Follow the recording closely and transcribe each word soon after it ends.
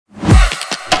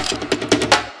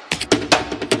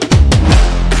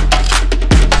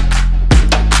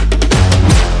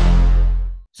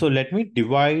So let me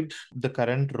divide the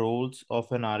current roles of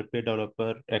an RPA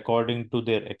developer according to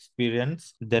their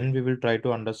experience. Then we will try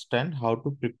to understand how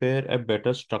to prepare a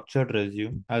better structured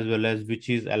resume as well as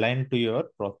which is aligned to your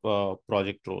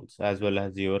project roles as well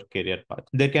as your career path.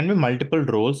 There can be multiple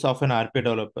roles of an RPA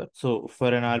developer. So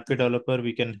for an RPA developer,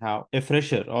 we can have a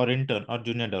fresher or intern or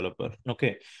junior developer.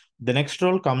 Okay. The next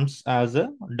role comes as a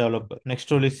developer. Next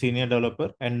role is senior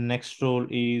developer, and next role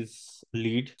is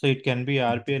lead. So it can be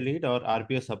RPA lead or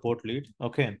RPA support lead.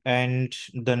 Okay. And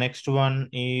the next one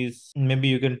is maybe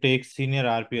you can take senior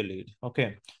RPA lead.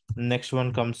 Okay. Next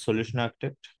one comes solution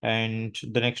architect, and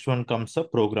the next one comes a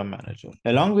program manager.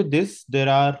 Along with this, there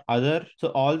are other, so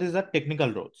all these are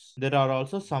technical roles. There are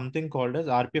also something called as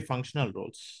RPA functional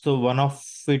roles. So one of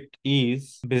it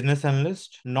is business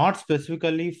analyst, not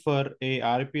specifically for a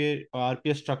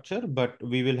RPA structure, but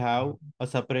we will have a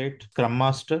separate scrum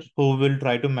master who will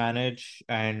try to manage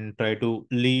and try to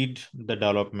lead the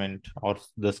development or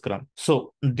the scrum.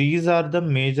 So these are the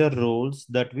major roles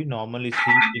that we normally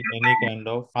see in any kind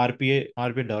of RPA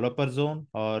developer zone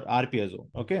or RPA zone.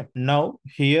 Okay. Now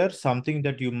here something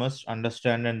that you must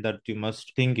understand and that you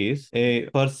must think is a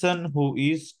person who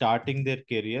is starting their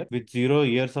career with 0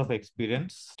 years of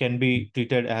experience can be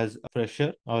treated as a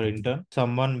fresher or intern.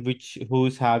 Someone who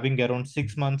is having around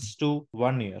 6 months to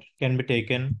 1 year can be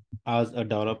taken as a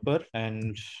developer,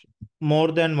 and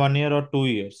more than 1 year or 2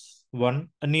 years,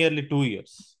 nearly 2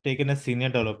 years, taken as senior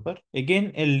developer.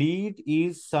 Again, a lead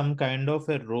is some kind of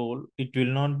a role. It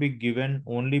will not be given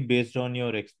only based on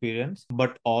your experience,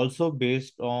 but also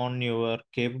based on your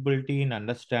capability in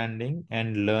understanding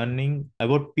and learning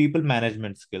about people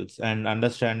management skills and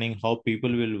understanding how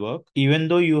people will work. Even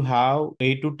though you have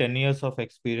 8 to 10 years of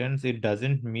experience, it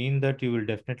doesn't mean that you will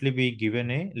definitely be given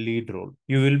a lead role.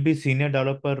 You will be senior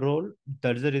developer role.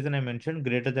 That's the reason I mentioned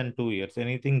greater than 2 years.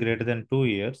 Anything greater than 2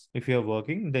 years, if you are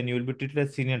working, then you will be treated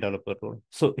as senior developer role.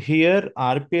 So here,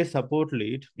 RPA support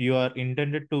lead, you are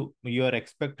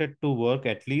expected to work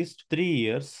at least 3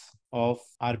 years of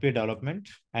RPA development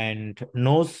and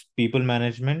knows people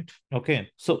management. Okay.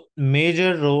 So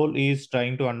major role is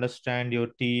trying to understand your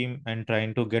team and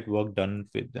trying to get work done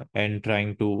with them and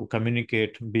trying to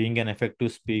communicate, being an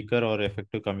effective speaker or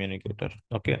effective communicator.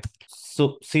 Okay.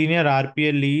 So senior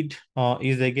RPA lead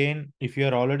is again, if you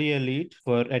are already a lead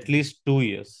for at least 2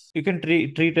 years, you can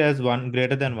treat as one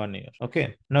greater than 1 year.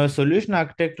 Okay. Now a solution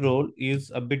architect role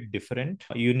is a bit different.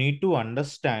 You need to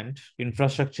understand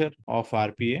infrastructure of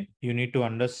RPA. You need to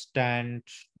understand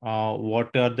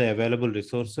what are the available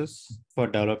resources for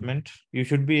development. You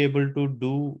should be able to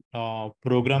do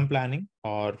program planning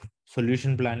or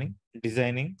solution planning,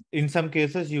 designing. In some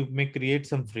cases, you may create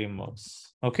some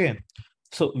frameworks. Okay.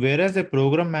 So whereas a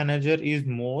program manager is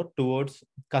more towards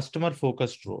customer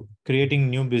focused role,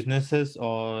 creating new businesses,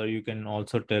 or you can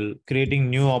also tell creating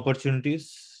new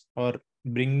opportunities or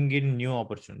bringing in new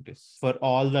opportunities for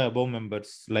all the above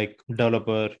members like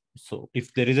developer. So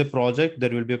if there is a project, there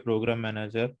will be a program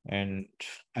manager and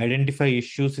identify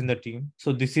issues in the team.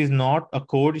 So this is not a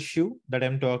code issue that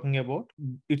I'm talking about.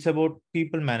 It's about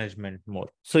people management more.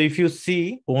 So if you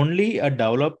see, only a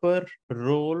developer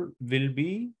role will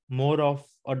be more of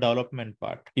a development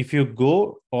part. If you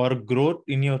go or grow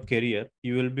in your career,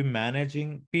 you will be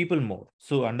managing people more.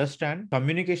 So understand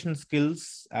communication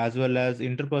skills as well as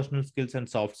interpersonal skills and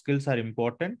soft skills are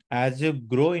important as you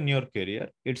grow in your career.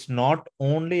 It's not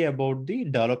only about the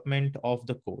development of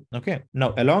the code. Okay.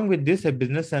 Now, along with this, a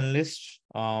business analyst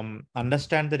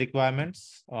understand the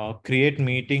requirements, create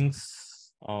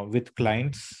meetings with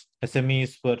clients. SME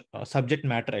is for subject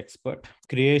matter expert,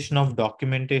 creation of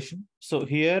documentation. So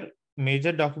here,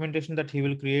 major documentation that he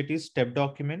will create is step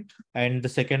document, and the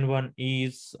second one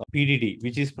is PDD,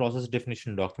 which is process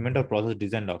definition document or process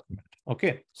design document.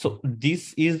 Okay, so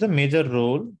this is the major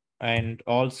role. And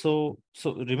also,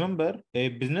 so remember, a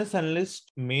business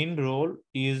analyst main role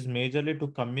is majorly to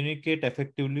communicate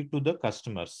effectively to the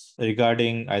customers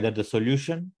regarding either the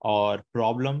solution or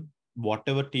problem.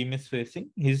 Whatever team is facing,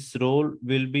 his role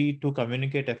will be to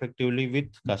communicate effectively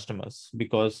with customers,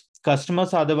 because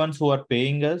customers are the ones who are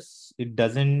paying us. It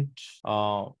doesn't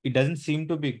seem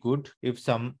to be good if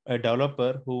a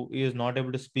developer who is not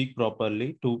able to speak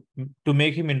properly to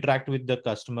make him interact with the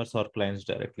customers or clients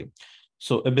directly.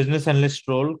 So a business analyst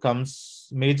role comes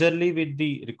majorly with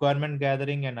the requirement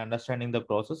gathering and understanding the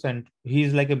process, and he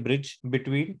is like a bridge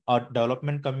between our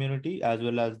development community as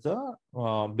well as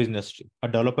the business team, a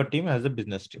developer team as a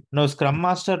business team. Now, Scrum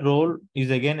Master role is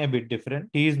again a bit different.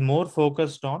 He is more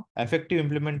focused on effective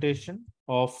implementation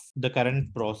of the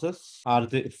current process, are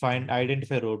they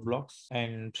identify roadblocks,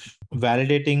 and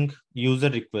validating user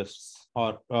requests,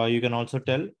 or you can also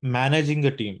tell managing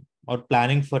a team or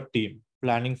planning for team.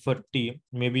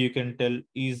 Maybe you can tell,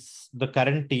 is the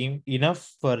current team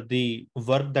enough for the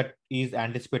work that is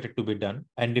anticipated to be done,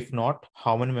 and if not,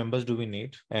 how many members do we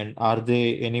need, and are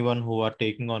they anyone who are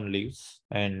taking on leaves,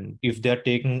 and if they're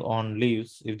taking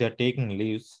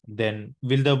leaves, then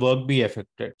will the work be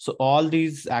affected. So all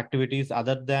these activities,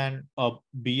 other than a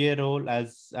BA role,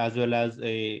 as well as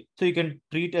a, so you can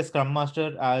treat a scrum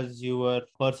master as your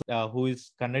person who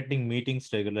is conducting meetings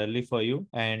regularly for you,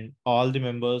 and all the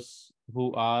members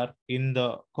who are in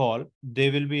the call, they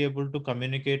will be able to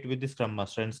communicate with the scrum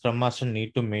master, and scrum master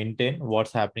need to maintain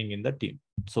what's happening in the team.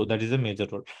 So that is a major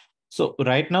role. So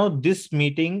right now, this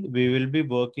meeting, we will be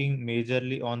working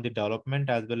majorly on the development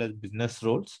as well as business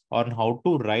roles, on how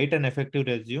to write an effective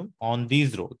resume on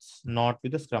these roles, not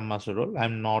with the Scrum Master role.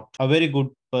 I'm not a very good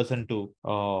person to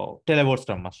tell about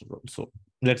Scrum Master role. So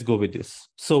let's go with this.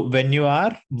 So when you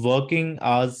are working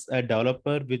as a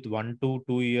developer with 1 to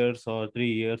 2 years or 3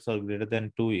 years or greater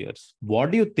than 2 years,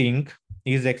 what do you think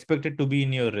is expected to be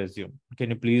in your resume?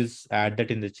 Can you please add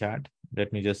that in the chat?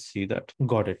 Let me just see that.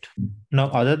 Got it. Now,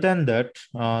 other than that,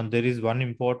 there is one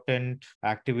important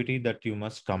activity that you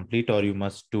must complete or you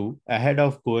must do ahead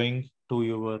of going to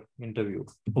your interview.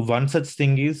 One such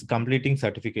thing is completing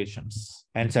certifications,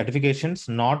 and certifications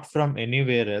not from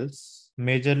anywhere else.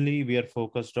 Majorly, we are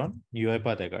focused on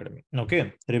UiPath Academy.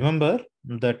 Okay. Remember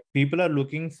that people are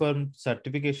looking for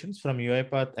certifications from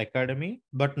UiPath Academy,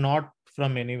 but not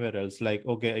from anywhere else. Like,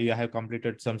 okay, I have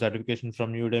completed some certification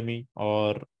from Udemy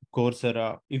or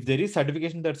Coursera. If there is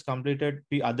certification that's completed,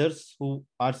 the others who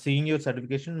are seeing your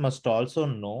certification must also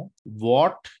know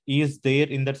what is there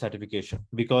in that certification,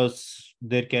 because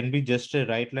there can be just a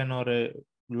write line or a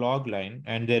log line,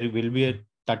 and there will be a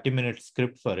 30-minute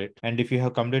script for it. And if you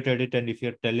have completed it, and if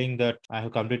you're telling that I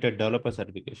have completed developer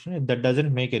certification, that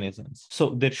doesn't make any sense.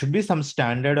 So there should be some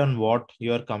standard on what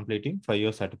you are completing for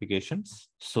your certifications.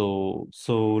 So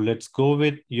let's go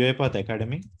with UiPath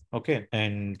Academy. Okay.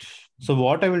 And so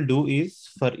what I will do is,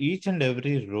 for each and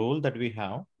every role that we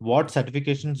have, what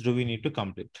certifications do we need to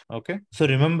complete? Okay. So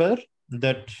remember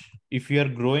that if you are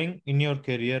growing in your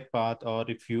career path, or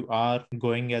if you are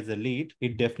going as a lead,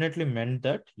 it definitely meant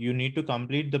that you need to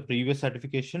complete the previous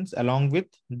certifications along with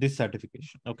this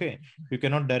certification. Okay. You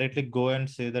cannot directly go and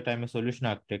say that I'm a solution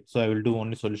architect, so I will do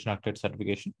only solution architect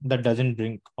certification. That doesn't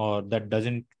bring, or that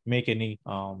doesn't make any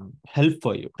help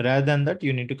for you. Rather than that,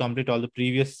 you need to complete all the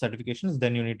previous certifications,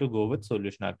 then you need to go with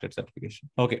solution architect certification.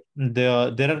 Okay. There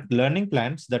are learning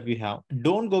plans that we have.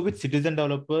 Don't go with citizen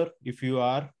developer if you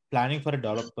are planning for a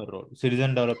developer role.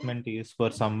 Citizen development is for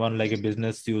someone like a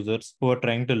business users who are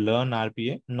trying to learn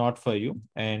RPA, not for you.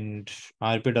 And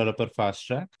RPA developer fast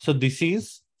track. So this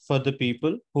is for the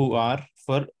people who are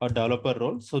for a developer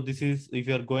role. So this is, if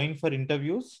you're going for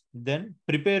interviews, then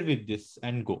prepare with this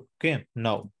and go. Okay.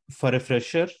 Now, for a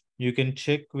fresher, you can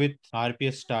check with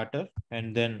RPA starter,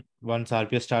 and then once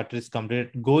RPA starter is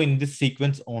completed, go in this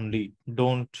sequence only.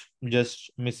 Don't just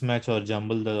mismatch or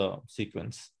jumble the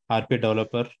sequence. RPA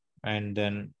developer, and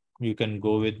then you can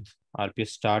go with RPA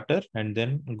starter, and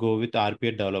then go with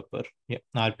RPA developer. Yeah,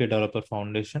 RPA developer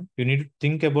foundation. You need to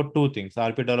think about two things: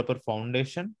 RPA developer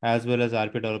foundation as well as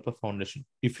RPA developer foundation.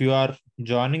 If you are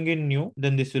joining in new,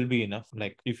 then this will be enough.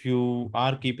 Like, if you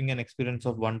are keeping an experience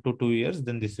of 1 to 2 years,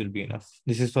 then this will be enough.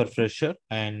 This is for fresher,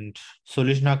 and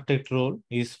solution architect role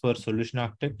is for solution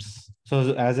architects.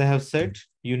 So as I have said,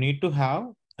 you need to have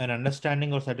an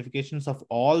understanding or certifications of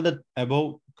all the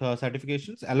above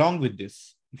certifications along with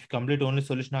this. If you complete only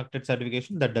solution architect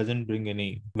certification, that doesn't bring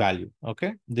any value.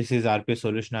 Okay. This is RPA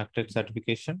solution architect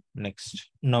certification. Next.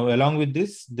 Now, along with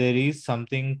this, there is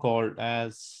something called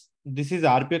as, this is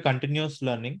RPA continuous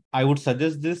learning. I would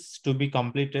suggest this to be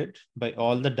completed by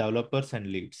all the developers and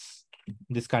leads.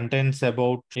 This contains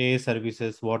about AI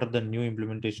services, what are the new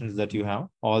implementations that you have,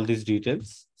 all these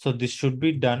details. So this should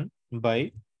be done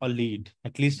by a lead,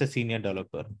 at least a senior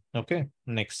developer. Okay.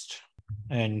 Next.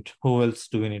 And who else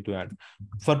do we need to add?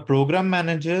 For program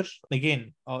manager,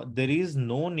 again, there is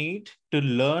no need to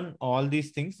learn all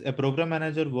these things. A program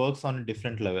manager works on a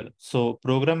different level. So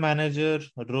program manager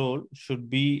role should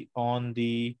be on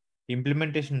the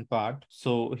implementation part.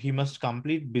 So he must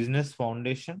complete business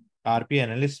foundation, RP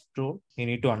analyst role. He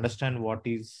need to understand what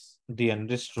is the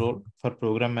enriched role for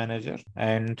program manager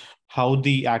and how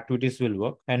the activities will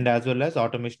work, and as well as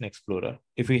automation explorer.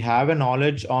 If we have a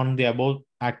knowledge on the above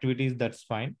activities, that's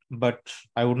fine, but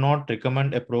I would not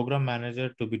recommend a program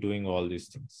manager to be doing all these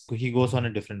things. He goes on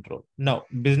a different role. Now,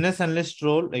 business analyst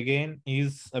role again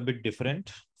is a bit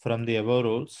different from the above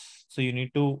roles. So you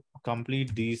need to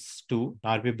complete these two,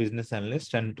 RPA business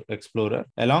analyst and explorer.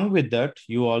 Along with that,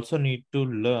 you also need to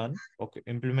learn, okay,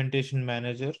 implementation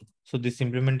manager. So this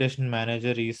implementation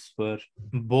manager is for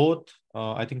both.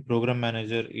 I think program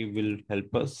manager it will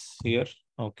help us here.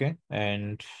 Okay.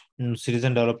 And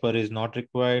citizen developer is not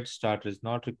required. Starter is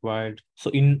not required.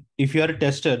 So if you are a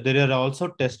tester, there are also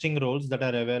testing roles that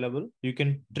are available. You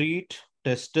can treat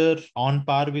tester on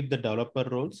par with the developer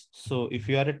roles. So if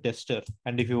you are a tester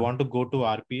and if you want to go to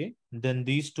RPA, then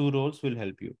these two roles will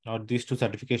help you, or these two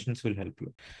certifications will help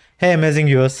you. Hey, amazing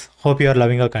viewers. Hope you are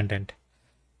loving our content.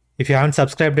 If you haven't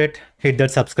subscribed yet, hit that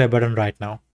subscribe button right now.